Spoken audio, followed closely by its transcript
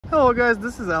Hello guys,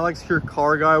 this is Alex here,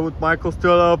 car guy with Michael's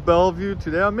Toyota of Bellevue.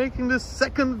 Today I'm making this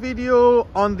second video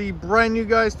on the brand new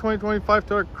guys 2025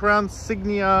 Toyota Crown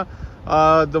Signia,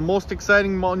 the most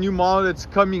exciting new model that's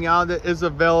coming out that is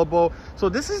available. So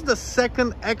this is the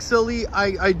second XLE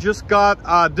I just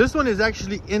got. This one is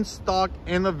actually in stock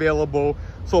and available,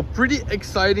 so pretty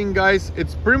exciting guys.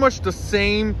 It's pretty much the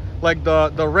same like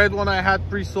the red one I had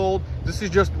pre-sold. This is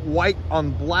just white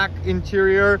on black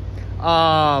interior.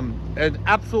 An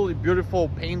absolutely beautiful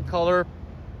paint color.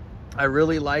 I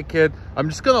really like it. I'm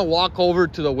just gonna walk over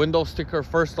to the window sticker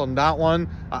first on that one.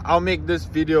 I'll make this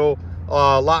video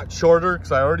a lot shorter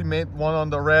because I already made one on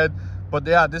the red. But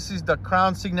yeah, this is the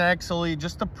Crown Signia XLE,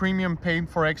 just a premium paint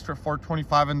for extra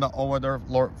 $425 in the all-weather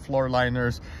floor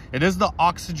liners. It is the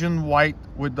oxygen white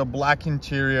with the black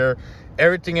interior.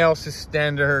 Everything else is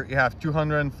standard. You have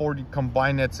 240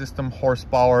 combined net system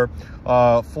horsepower,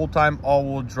 full-time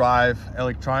all-wheel drive,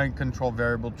 electronic control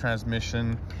variable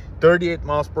transmission, 38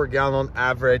 miles per gallon on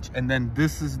average. And then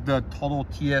this is the total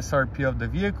TSRP of the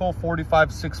vehicle,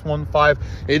 45,615.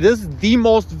 It is the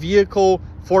most vehicle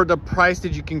for the price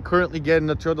that you can currently get in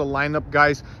the Toyota lineup,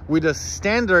 guys, with a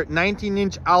standard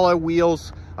 19-inch alloy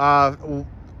wheels,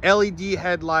 LED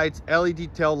headlights,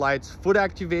 LED tail lights, foot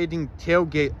activating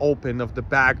tailgate open of the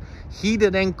back,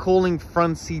 heated and cooling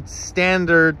front seats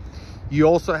standard. You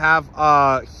also have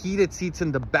heated seats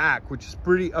in the back, which is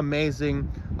pretty amazing.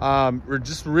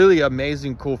 Just really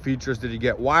amazing cool features that you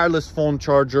get. Wireless phone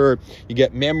charger, you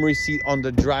get memory seat on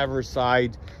the driver's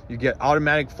side, you get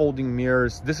automatic folding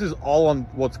mirrors. This is all on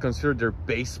what's considered their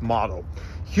base model.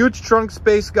 Huge trunk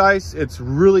space, guys. It's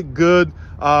really good.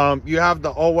 You have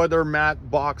the all-weather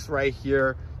mat box right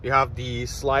here. You have the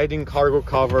sliding cargo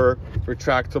cover,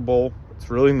 retractable. It's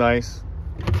really nice.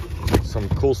 Some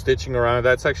cool stitching around it.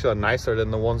 That's actually nicer than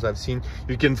the ones I've seen.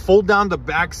 You can fold down the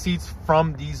back seats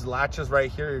from these latches right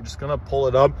here. You're just gonna pull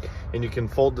it up and you can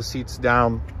fold the seats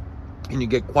down and you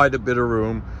get quite a bit of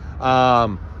room.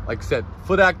 Like I said,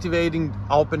 foot activating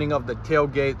opening of the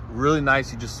tailgate, really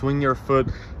nice. You just swing your foot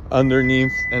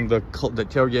underneath and the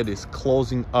tailgate is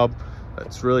closing up.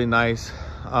 That's really nice.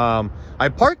 I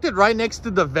parked it right next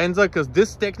to the Venza because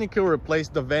this technically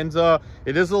replaced the Venza.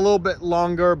 It is a little bit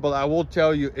longer, but I will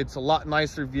tell you, it's a lot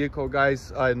nicer vehicle,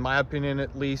 guys, in my opinion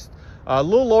at least. A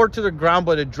little lower to the ground,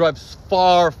 but it drives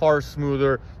far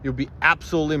smoother. You'll be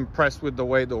absolutely impressed with the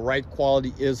way the ride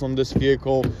quality is on this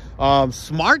vehicle.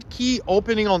 Smart key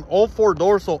opening on all four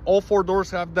doors, so all four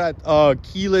doors have that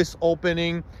keyless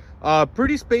opening.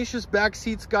 Pretty spacious back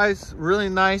seats, guys, really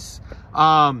nice.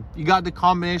 You got the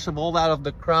combination of all that of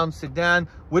the Crown sedan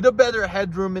with a better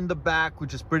headroom in the back,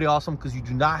 which is pretty awesome because you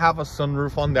do not have a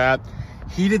sunroof on that.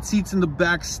 Heated seats in the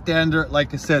back, standard,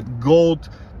 like I said, gold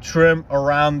trim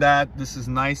around that. This is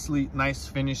nice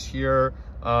finish here.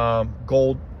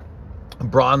 Gold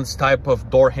bronze type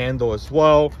of door handle as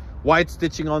well. White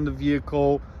stitching on the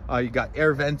vehicle. You got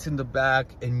air vents in the back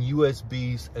and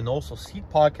USBs, and also seat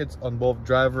pockets on both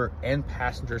driver and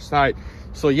passenger side.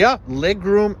 So yeah, leg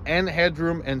room and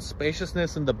headroom and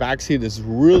spaciousness in the back seat is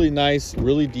really nice,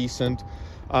 really decent.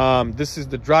 This is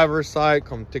the driver's side.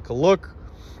 Come take a look.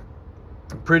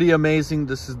 Pretty amazing.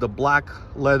 This is the black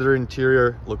leather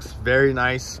interior, looks very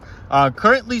nice.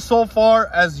 Currently, so far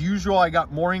as usual, I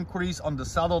got more inquiries on the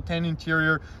saddle 10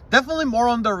 interior, definitely more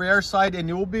on the rear side, and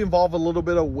it will be involved a little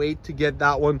bit of weight to get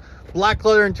that one. Black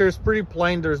leather interior is pretty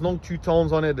plain. There's no two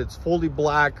tones on it. It's fully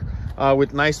black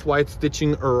with nice white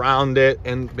stitching around it,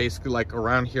 and basically like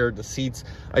around here the seats.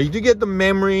 You do get the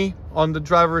memory on the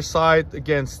driver's side.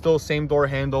 Again, still same door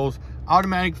handles,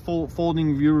 automatic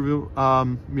folding view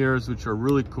mirrors, which are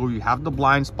really cool. You have the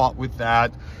blind spot with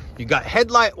that. You got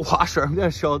headlight washer. I'm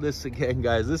gonna show this again,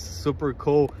 guys. This is super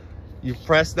cool. You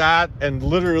press that and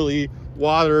literally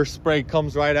water spray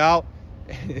comes right out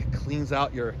and it cleans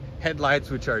out your headlights,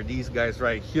 which are these guys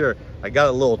right here. I got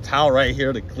a little towel right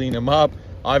here to clean them up.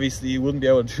 Obviously you wouldn't be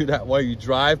able to do that while you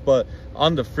drive, but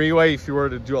on the freeway, if you were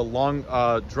to do a long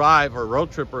drive or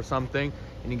road trip or something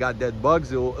and you got dead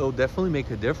bugs, it'll definitely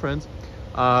make a difference.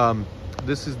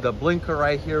 This is the blinker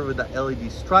right here with the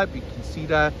LED stripe. You can see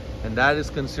that, and that is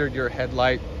considered your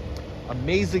headlight.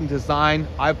 Amazing design.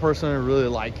 I personally really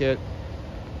like it.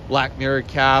 Black mirror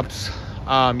caps.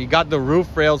 You got the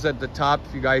roof rails at the top.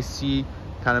 If you guys see,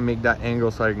 kind of make that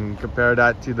angle so I can compare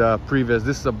that to the previous.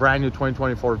 This is a brand new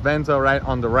 2024 Venza right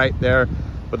on the right there.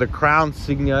 But the Crown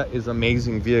Signia is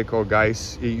amazing vehicle,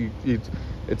 guys.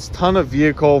 It's ton of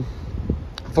vehicle.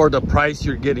 For the price,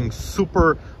 you're getting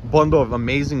super bundle of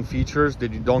amazing features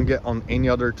that you don't get on any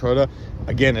other Toyota.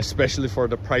 Again, especially for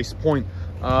the price point.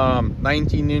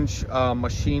 19-inch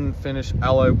machine finish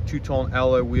alloy, two-tone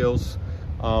alloy wheels.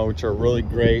 which are really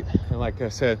great. And like I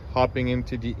said, hopping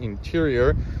into the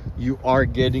interior, you are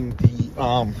getting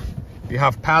the you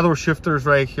have paddle shifters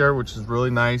right here, which is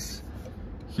really nice.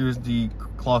 Here's the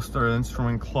cluster,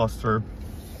 instrument cluster.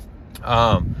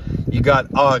 You got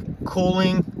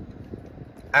cooling,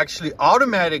 actually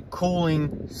automatic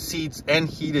cooling seats and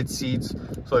heated seats.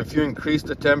 So if you increase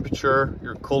the temperature,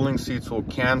 your cooling seats will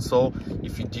cancel.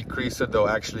 If you decrease it, they'll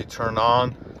actually turn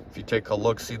on. If you take a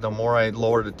look, see, the more I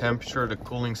lower the temperature, the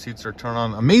cooling seats are turned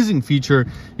on. Amazing feature.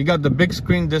 You got the big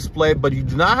screen display, but you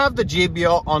do not have the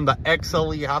JBL on the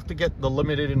XLE. You have to get the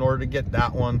limited in order to get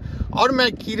that one.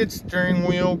 Automatic heated steering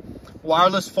wheel,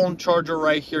 wireless phone charger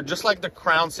right here. Just like the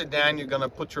Crown sedan, you're gonna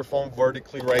put your phone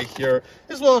vertically right here,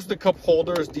 as well as the cup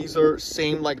holders. These are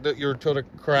same like your Toyota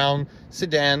Crown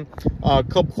sedan.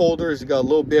 Cup holders, you got a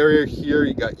little barrier here.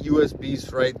 You got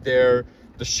USBs right there.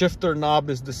 The shifter knob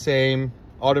is the same.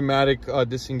 Automatic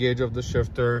disengage of the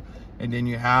shifter, and then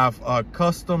you have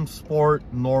custom, sport,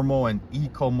 normal, and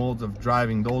eco modes of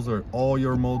driving. Those are all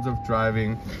your modes of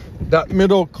driving. That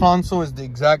middle console is the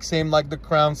exact same like the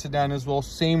Crown sedan as well.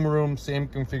 Same room, same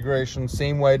configuration,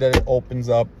 same way that it opens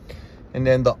up. And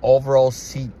then the overall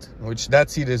seat, which that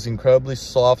seat is incredibly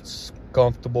soft,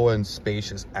 comfortable, and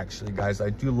spacious. Actually, guys, I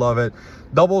do love it.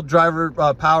 Double driver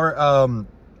power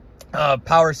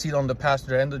seat on the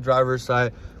passenger and the driver's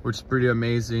side, which is pretty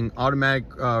amazing.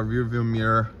 Automatic rear view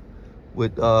mirror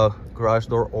with garage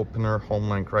door opener, home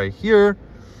link right here.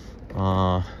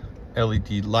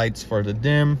 LED lights for the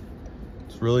dim.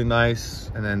 It's really nice.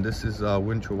 And then this is a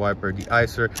windshield wiper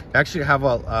de-icer. You actually have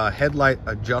a headlight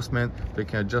adjustment. You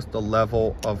can adjust the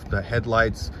level of the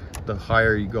headlights. The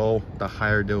higher you go, the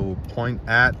higher they will point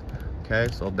at.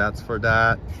 Okay, so that's for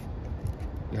that.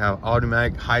 You have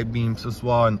automatic high beams as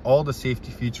well, and all the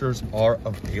safety features are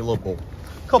available.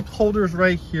 Cup holders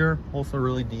right here, also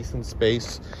really decent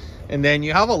space. And then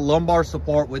you have a lumbar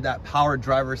support with that power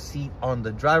driver seat on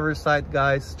the driver's side,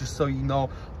 guys. Just so you know,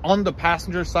 on the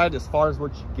passenger side, as far as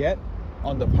what you get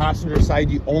on the passenger side,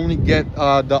 you only get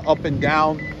the up and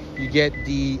down. You get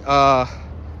the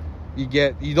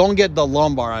you don't get the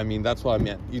lumbar. I mean, that's what I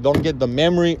meant. You don't get the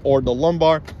memory or the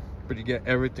lumbar, but you get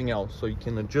everything else. So you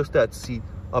can adjust that seat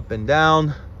up and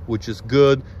down, which is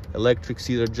good. Electric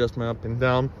seat adjustment up and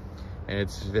down, and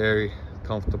it's very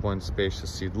comfortable and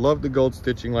spacious seat. Love the gold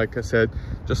stitching, like I said,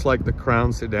 just like the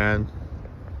Crown sedan.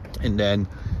 And then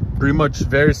pretty much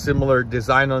very similar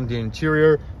design on the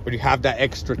interior, but you have that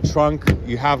extra trunk.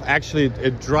 You have actually,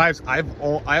 it drives, I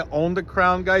own the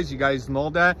Crown, guys. You guys know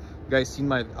that. You guys seen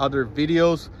my other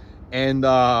videos, and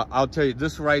I'll tell you,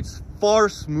 this rides far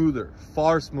smoother.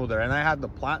 And I had the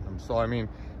Platinum, so I mean,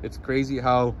 it's crazy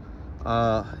how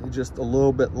just a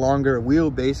little bit longer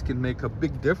wheelbase can make a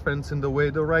big difference in the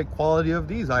way the ride quality of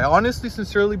these. I honestly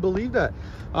sincerely believe that.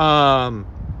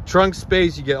 Trunk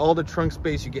space, you get all the trunk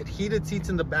space, you get heated seats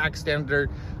in the back standard.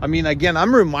 I mean, again,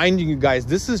 I'm reminding you guys,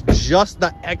 this is just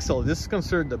the XL. This is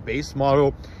considered the base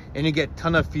model, and you get a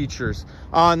ton of features.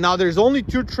 Now there's only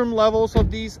 2 trim levels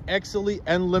of these, XLE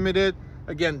and Limited.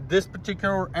 Again, this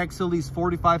particular XLE is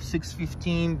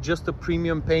 45,615, just the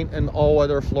premium paint and all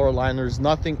weather floor liners,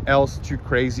 nothing else too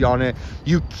crazy on it.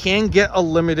 You can get a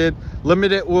Limited.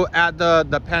 Limited will add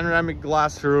the panoramic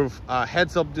glass roof,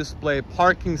 heads-up display,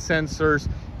 parking sensors,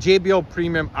 JBL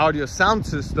premium audio sound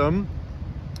system,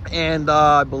 and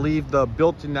I believe the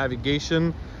built-in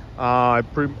navigation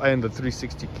and the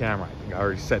 360 camera. I think I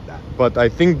already said that, but I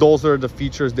think those are the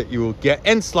features that you will get,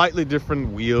 and slightly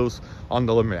different wheels on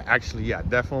the Limited. Actually, yeah,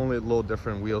 definitely a little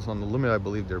different wheels on the Limited. I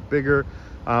believe they're bigger,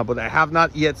 but I have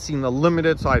not yet seen the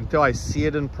Limited, so until I see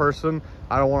it in person,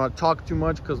 I don't want to talk too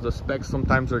much, because the specs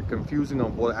sometimes are confusing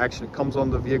on what actually comes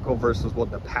on the vehicle versus what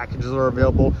the packages are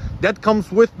available that comes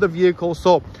with the vehicle.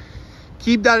 So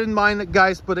keep that in mind,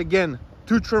 guys. But again,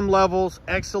 2 trim levels,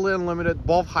 XLE and Limited,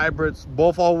 both hybrids,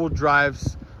 both all-wheel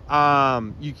drives.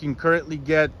 You can currently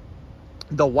get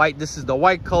the white. This is the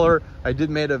white color. I did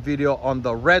make a video on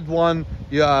the red one.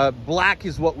 Black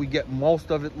is what we get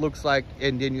most of it, looks like.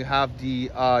 And then you have the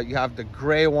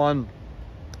gray one,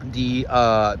 I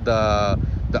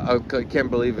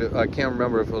can't believe it. I can't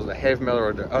remember if it was the heavy metal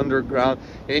or the underground.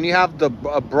 And you have the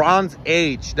bronze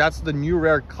age. That's the new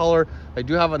rare color. I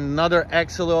do have another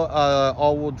XLE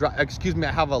all-wheel drive. Excuse me,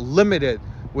 I have a Limited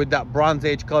with that bronze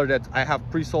age color that I have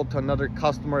pre-sold to another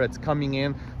customer that's coming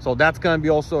in. So that's going to be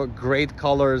also a great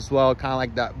color as well, kind of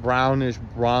like that brownish,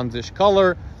 bronzish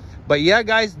color. But yeah,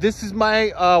 guys, this is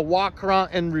my walk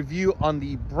around and review on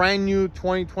the brand new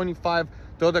 2025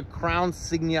 Toyota Crown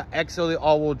Signia XLE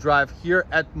all-wheel drive here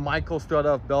at Michael's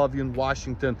Toyota of Bellevue in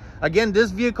Washington. Again,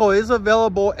 this vehicle is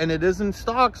available and it is in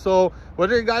stock, so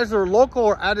whether you guys are local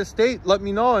or out of state, let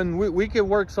me know and we can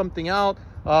work something out.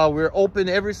 We're open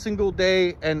every single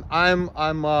day, and I'm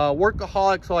a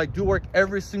workaholic, so I do work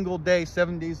every single day,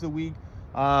 7 days a week,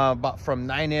 about from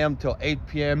 9 a.m. till 8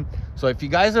 p.m. So if you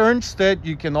guys are interested,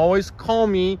 you can always call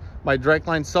me. My direct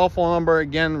line cell phone number,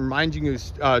 again, reminding you,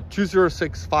 is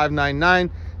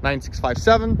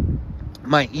 206-599-9657.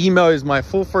 My email is my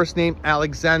full first name,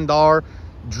 Alexander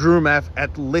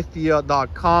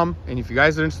drumf@lithia.com. And if you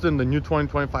guys are interested in the new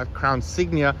 2025 Crown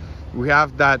Signia, we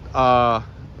have that the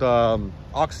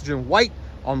oxygen white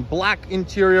on black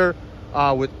interior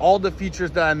with all the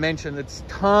features that I mentioned. It's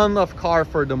ton of car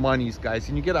for the monies, guys,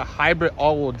 and you get a hybrid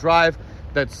all-wheel drive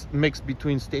that's mixed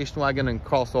between station wagon and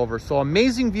crossover. So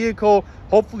amazing vehicle.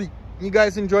 Hopefully you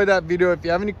guys enjoyed that video. If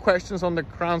you have any questions on the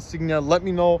Crown Signia, let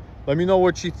me know. Let me know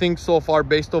what you think so far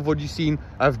based off what you've seen.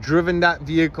 I've driven that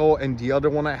vehicle and the other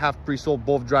one I have pre-sold.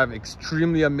 Both drive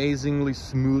extremely amazingly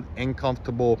smooth and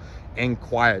comfortable and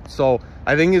quiet. So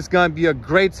I think it's gonna be a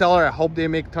great seller. I hope they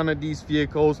make a ton of these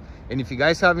vehicles. And if you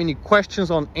guys have any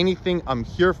questions on anything, I'm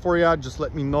here for you. Just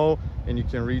let me know, and you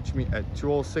can reach me at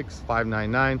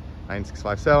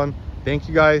 206-599-9657. Thank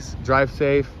you guys, drive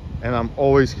safe, and I'm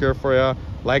always here for you.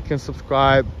 Like and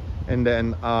subscribe, and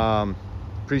then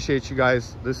appreciate you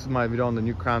guys. This is my video on the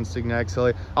new Crown Signia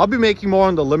XLE. I'll be making more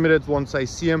on the limited once I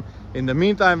see them. In the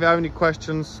meantime, if you have any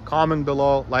questions, comment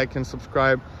below, like and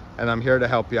subscribe, and I'm here to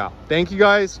help you out. Thank you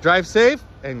guys, drive safe,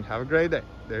 and have a great day.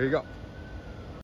 There you go.